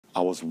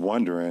I was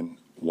wondering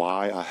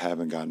why I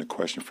haven't gotten a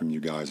question from you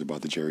guys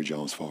about the Jerry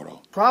Jones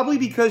photo. Probably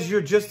because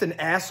you're just an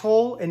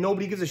asshole and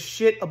nobody gives a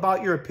shit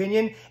about your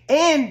opinion.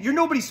 And you're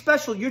nobody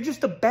special. You're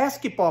just a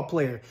basketball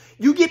player.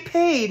 You get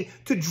paid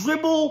to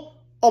dribble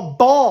a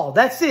ball.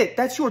 That's it.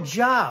 That's your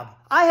job.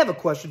 I have a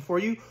question for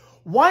you.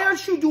 Why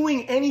aren't you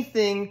doing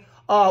anything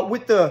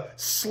with the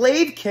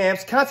slave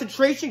camps,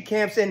 concentration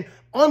camps, and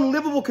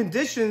unlivable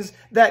conditions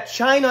that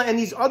China and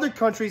these other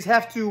countries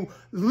have to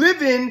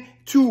live in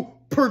to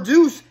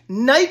produce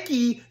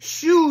Nike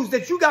shoes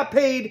that you got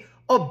paid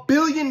 $1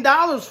 billion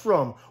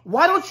from?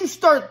 Why don't you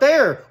start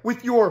there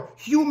with your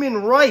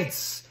human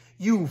rights,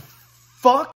 you fuck?